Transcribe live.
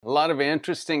lot of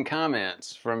interesting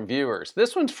comments from viewers.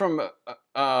 This one's from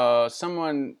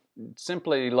someone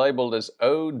simply labeled as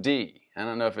OD. I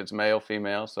don't know if it's male,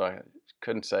 female, so I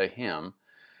couldn't say him.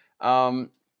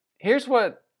 Here's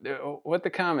what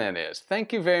the comment is.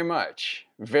 Thank you very much.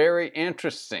 Very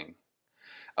interesting.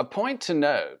 A point to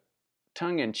note,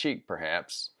 tongue-in-cheek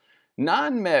perhaps,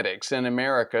 non-medics in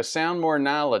America sound more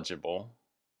knowledgeable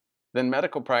than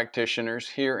medical practitioners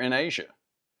here in Asia.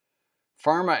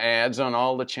 Pharma ads on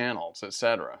all the channels,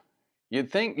 etc.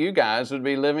 You'd think you guys would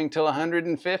be living till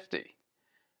 150.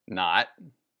 Not.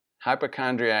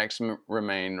 Hypochondriacs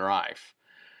remain rife.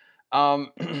 I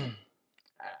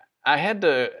had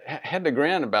to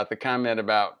grin about the comment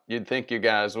about you'd think you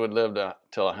guys would live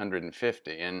till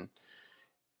 150. And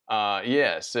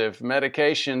yes, if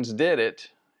medications did it,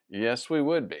 yes, we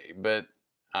would be. But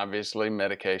obviously,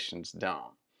 medications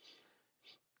don't.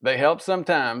 They help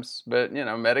sometimes, but you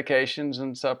know, medications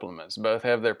and supplements both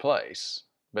have their place,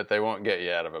 but they won't get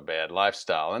you out of a bad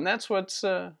lifestyle, and that's what's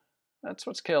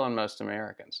killing most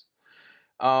Americans.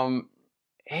 OD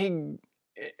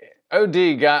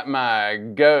got my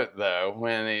goat though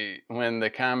when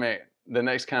the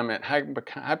next comment,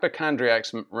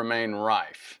 hypochondriacs remain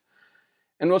rife.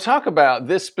 And we'll talk about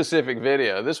this specific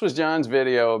video. This was John's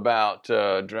video about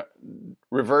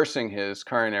reversing his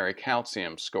coronary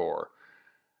calcium score.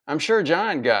 I'm sure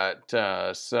John got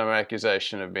some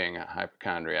accusation of being a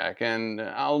hypochondriac, and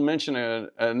I'll mention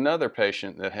another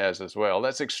patient that has as well.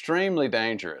 That's extremely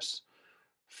dangerous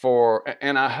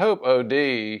and I hope OD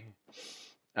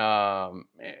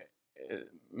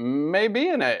may be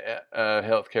a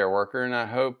healthcare worker, and I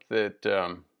hope that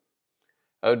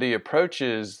OD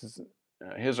approaches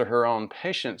his or her own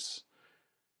patients,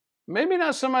 maybe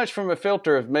not so much from a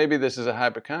filter of maybe this is a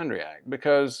hypochondriac,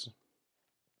 because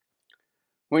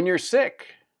when you're sick,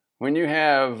 when you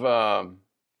have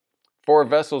 4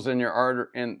 vessels in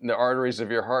the arteries of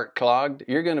your heart clogged,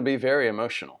 you're going to be very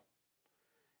emotional.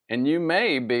 And you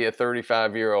may be a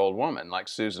 35-year-old woman like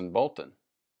Susan Bolton,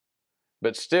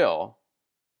 but still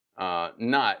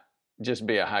not just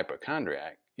be a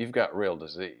hypochondriac. You've got real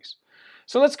disease.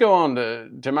 So let's go on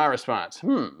to my response.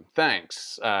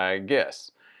 Thanks, I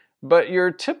guess. But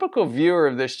your typical viewer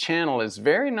of this channel is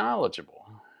very knowledgeable.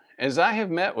 As I have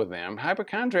met with them,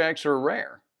 hypochondriacs are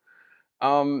rare.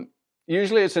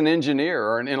 Usually it's an engineer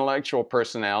or an intellectual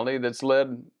personality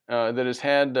that has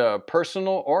had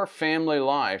personal or family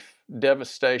life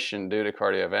devastation due to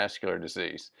cardiovascular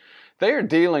disease. They are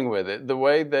dealing with it the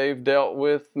way they've dealt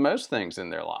with most things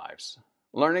in their lives,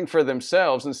 learning for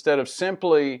themselves instead of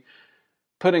simply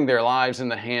putting their lives in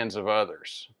the hands of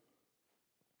others.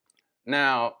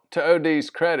 Now, to OD's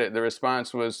credit, the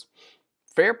response was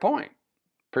fair point.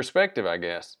 Perspective, I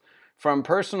guess. From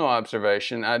personal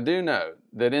observation, I do know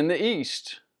that in the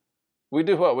East, we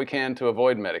do what we can to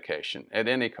avoid medication at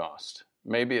any cost.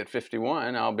 Maybe at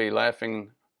 51, I'll be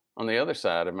laughing on the other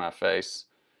side of my face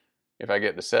if I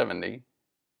get to 70.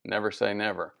 Never say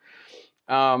never.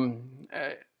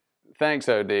 Thanks,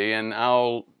 OD. And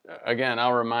I'll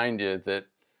remind you that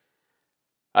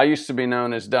I used to be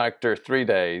known as Dr. 3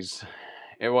 Days.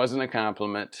 It wasn't a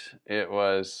compliment. It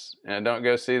was, don't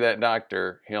go see that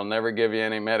doctor. He'll never give you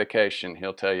any medication.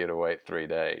 He'll tell you to wait 3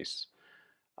 days.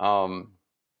 Until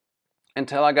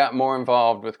I got more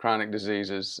involved with chronic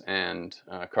diseases and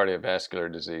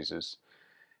cardiovascular diseases,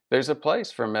 there's a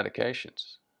place for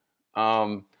medications.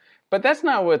 But that's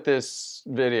not what this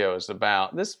video is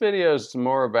about. This video is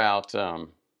more about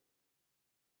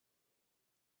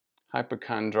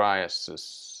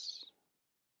hypochondriasis.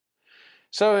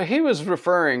 So he was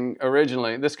referring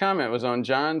originally, this comment was on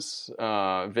John's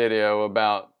video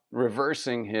about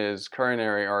reversing his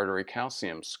coronary artery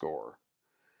calcium score.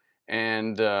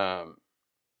 And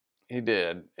he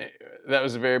did. That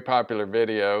was a very popular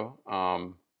video.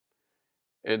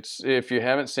 If you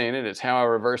haven't seen it, it's how I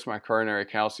reversed my coronary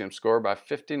calcium score by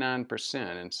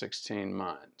 59% in 16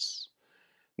 months.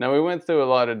 Now, we went through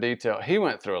a lot of detail. He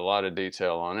went through a lot of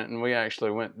detail on it, and we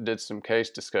actually did some case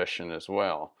discussion as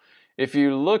well. If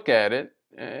you look at it,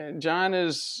 John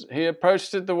he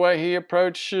approached it the way he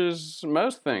approaches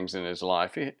most things in his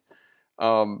life. He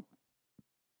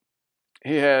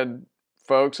had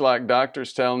folks like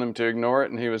doctors telling him to ignore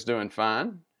it, and he was doing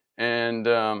fine.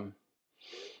 And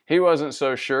he wasn't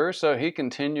so sure, so he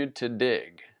continued to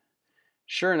dig.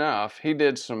 Sure enough, he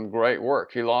did some great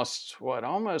work. He lost,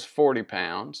 almost 40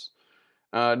 pounds,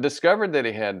 discovered that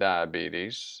he had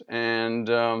diabetes, and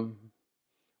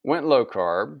went low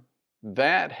carb.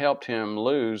 That helped him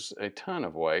lose a ton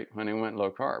of weight when he went low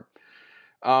carb.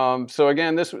 So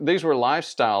again, these were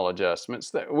lifestyle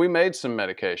adjustments. We made some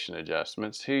medication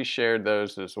adjustments. He shared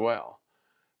those as well.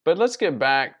 But let's get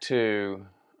back to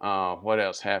what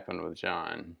else happened with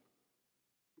John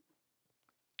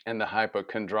and the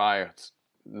hypochondriac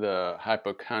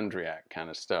kind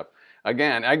of stuff.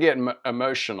 Again, I get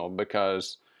emotional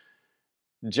because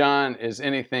John is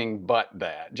anything but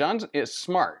that. John is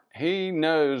smart. He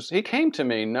came to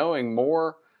me knowing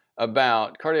more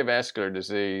about cardiovascular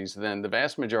disease than the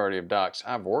vast majority of docs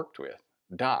I've worked with,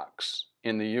 docs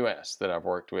in the US that I've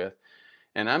worked with.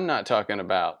 And I'm not talking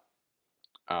about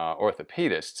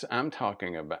orthopedists. I'm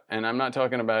not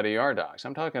talking about ER docs.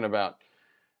 I'm talking about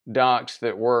docs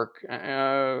that work,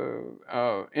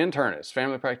 internists,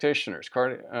 family practitioners,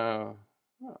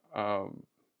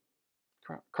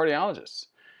 cardiologists.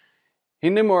 He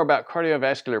knew more about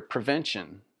cardiovascular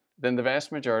prevention than the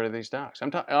vast majority of these docs.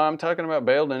 I'm talking about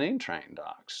Bailden trained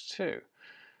docs too.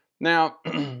 Now,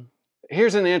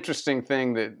 here's an interesting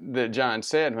thing that John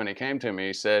said when he came to me.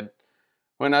 He said,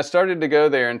 when I started to go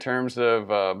there in terms of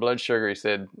blood sugar, he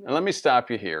said, let me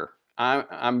stop you here.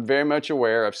 I'm very much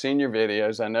aware. I've seen your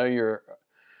videos. I know you're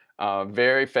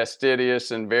very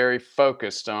fastidious and very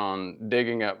focused on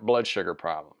digging up blood sugar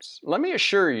problems. Let me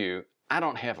assure you, I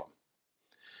don't have them.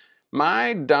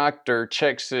 My doctor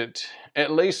checks it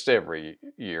at least every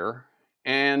year,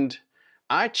 and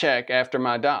I check after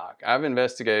my doc. I've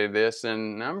investigated this,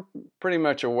 and I'm pretty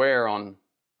much aware on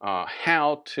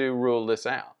how to rule this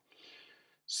out.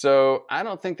 So I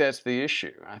don't think that's the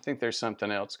issue. I think there's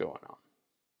something else going on.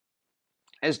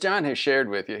 As John has shared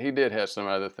with you, he did have some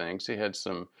other things. He had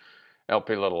some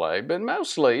Lp(a), but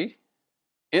mostly,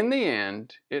 in the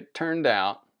end, it turned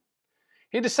out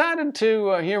he decided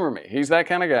to humor me. He's that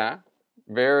kind of guy,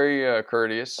 very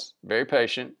courteous, very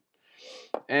patient.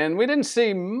 And we didn't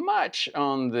see much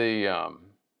on the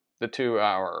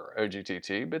 2-hour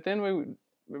OGTT, but then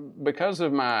because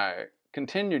of my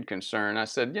continued concern, I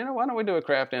said, why don't we do a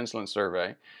Kraft insulin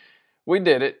survey? We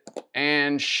did it,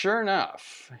 and sure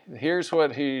enough, here's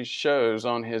what he shows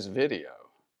on his video.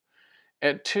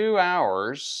 At 2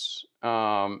 hours,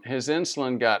 his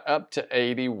insulin got up to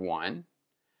 81,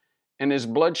 and his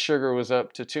blood sugar was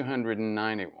up to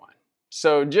 291.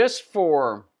 So just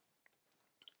for,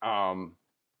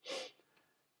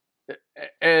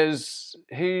 as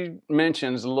he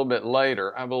mentions a little bit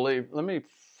later, I believe, let me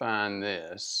find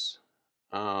this.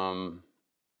 Yeah,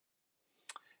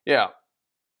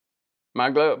 my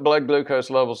blood glucose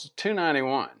levels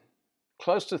 291,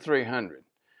 close to 300.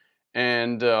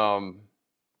 And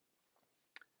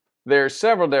there are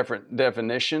several different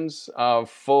definitions of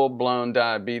full-blown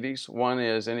diabetes. One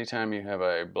is anytime you have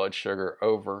a blood sugar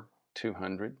over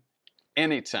 200.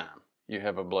 Anytime you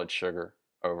have a blood sugar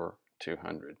over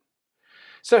 200.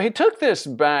 So he took this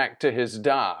back to his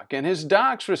doc, and his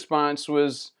doc's response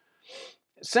was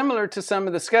similar to some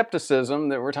of the skepticism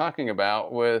that we're talking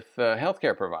about with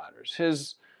healthcare providers.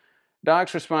 His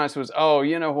doc's response was, oh,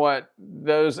 you know what,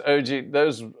 those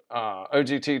OGTTs,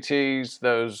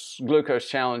 those glucose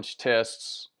challenge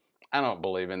tests, I don't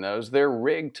believe in those. They're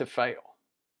rigged to fail.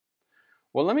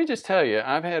 Well, let me just tell you,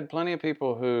 I've had plenty of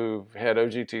people who've had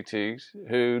OGTTs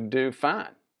who do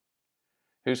fine,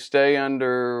 who stay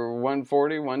under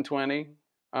 140, 120,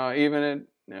 even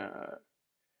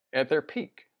at their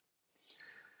peak.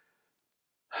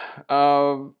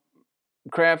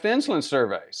 Kraft insulin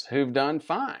surveys who've done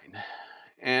fine,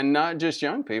 and not just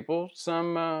young people,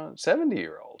 some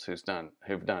 70-year-olds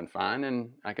who've done fine,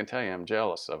 and I can tell you I'm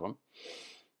jealous of them.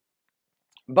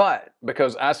 But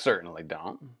because I certainly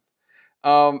don't.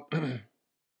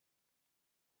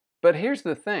 But here's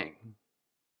the thing.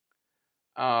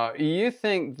 You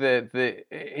think that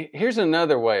here's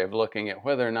another way of looking at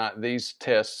whether or not these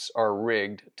tests are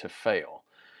rigged to fail.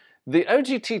 The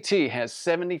OGTT has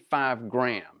 75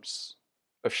 grams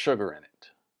of sugar in it.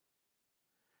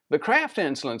 The Kraft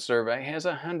insulin survey has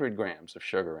 100 grams of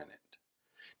sugar in it.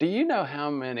 Do you know how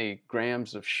many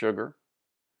grams of sugar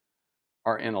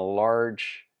are in a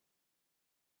large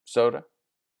soda,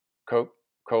 Coke,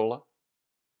 Cola?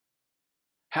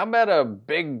 How about a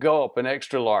big gulp, an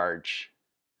extra large?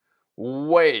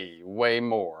 Way, way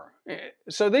more.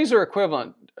 So these are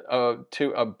equivalent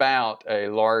to about a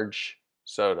large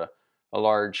soda, a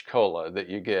large cola that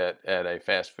you get at a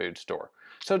fast food store.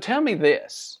 So tell me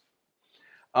this,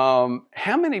 how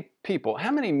many people,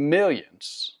 how many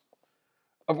millions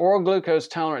of oral glucose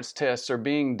tolerance tests are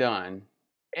being done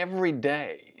every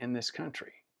day in this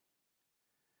country?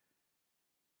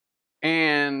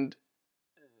 And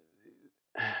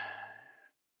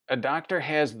a doctor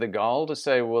has the gall to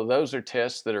say, well, those are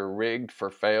tests that are rigged for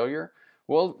failure.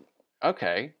 Well,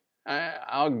 okay,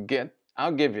 I'll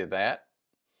give you that.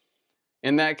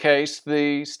 In that case,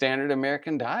 the standard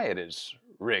American diet is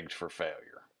rigged for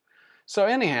failure. So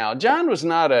anyhow, John was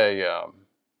not a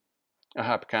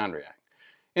hypochondriac.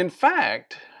 In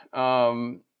fact,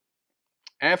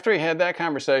 after he had that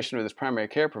conversation with his primary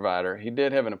care provider, he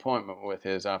did have an appointment with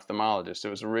his ophthalmologist. It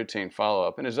was a routine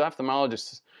follow-up, and his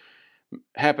ophthalmologist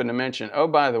happened to mention, oh,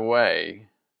 by the way,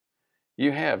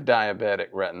 you have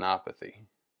diabetic retinopathy.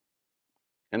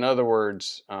 In other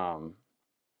words,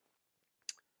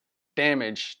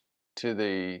 damage to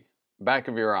the back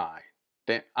of your eye,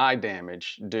 eye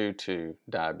damage due to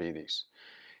diabetes.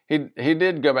 He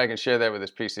did go back and share that with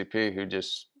his PCP, who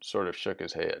just sort of shook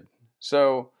his head.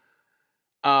 So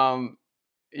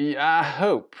I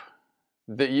hope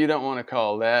that you don't want to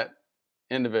call that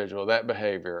individual, that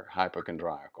behavior,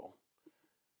 hypochondriacal.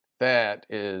 That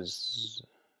is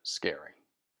scary.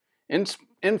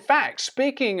 In fact,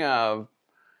 speaking of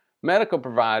medical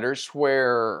providers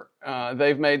where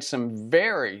they've made some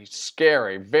very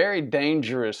scary, very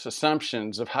dangerous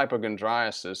assumptions of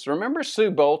hypochondriasis, remember Sue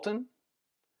Bolton?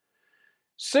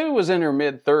 Sue was in her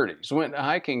mid-30s, went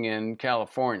hiking in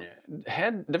California,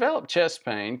 had developed chest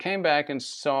pain, came back and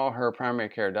saw her primary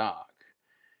care doc.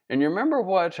 And you remember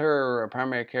what her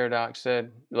primary care doc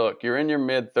said? Look, you're in your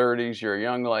mid-30s, you're a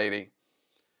young lady.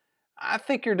 I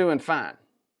think you're doing fine.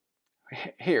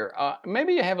 Here,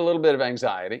 maybe you have a little bit of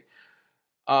anxiety.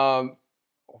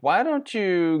 Why don't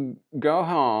you go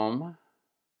home,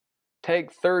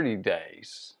 take 30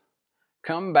 days,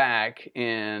 come back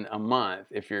in a month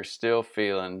if you're still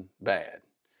feeling bad?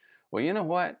 Well, you know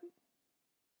what?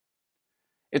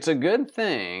 It's a good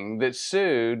thing that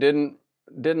Sue didn't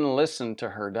listen to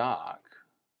her doc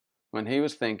when he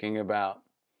was thinking about,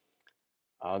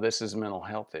 oh, this is a mental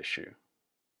health issue.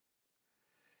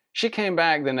 She came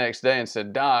back the next day and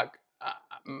said, Doc,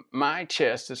 my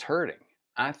chest is hurting.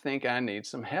 I think I need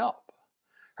some help.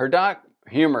 Her doc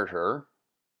humored her,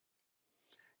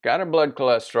 got her blood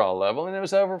cholesterol level, and it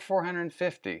was over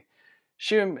 450.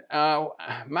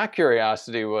 My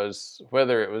curiosity was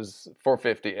whether it was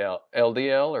 450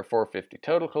 LDL or 450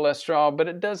 total cholesterol, but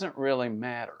it doesn't really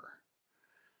matter.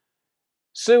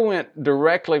 Sue went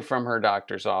directly from her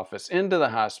doctor's office into the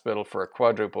hospital for a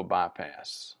quadruple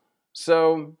bypass.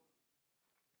 So,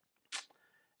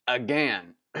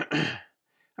 again,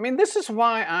 I mean, this is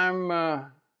why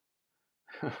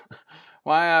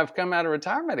why I've come out of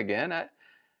retirement again.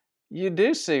 You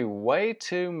do see way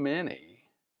too many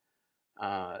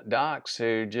docs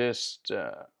who just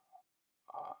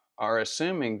are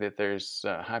assuming that there's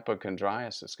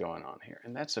hypochondriasis going on here,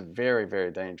 and that's a very,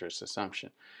 very dangerous assumption.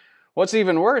 What's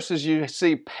even worse is you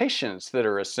see patients that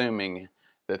are assuming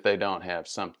that they don't have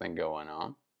something going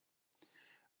on.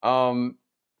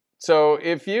 So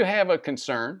if you have a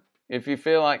concern, if you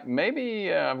feel like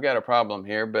maybe I've got a problem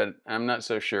here, but I'm not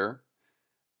so sure,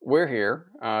 we're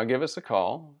here. Give us a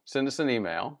call. Send us an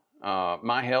email,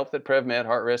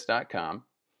 myhealth@prevmedheartrisk.com,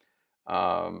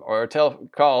 or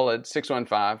call at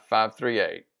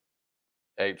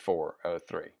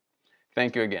 615-538-8403.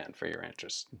 Thank you again for your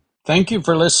interest. Thank you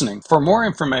for listening. For more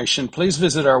information, please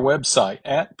visit our website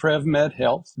at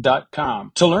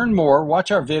prevmedhealth.com. To learn more, watch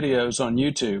our videos on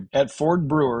YouTube at Ford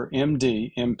Brewer,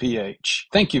 MD, MPH.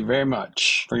 Thank you very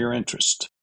much for your interest.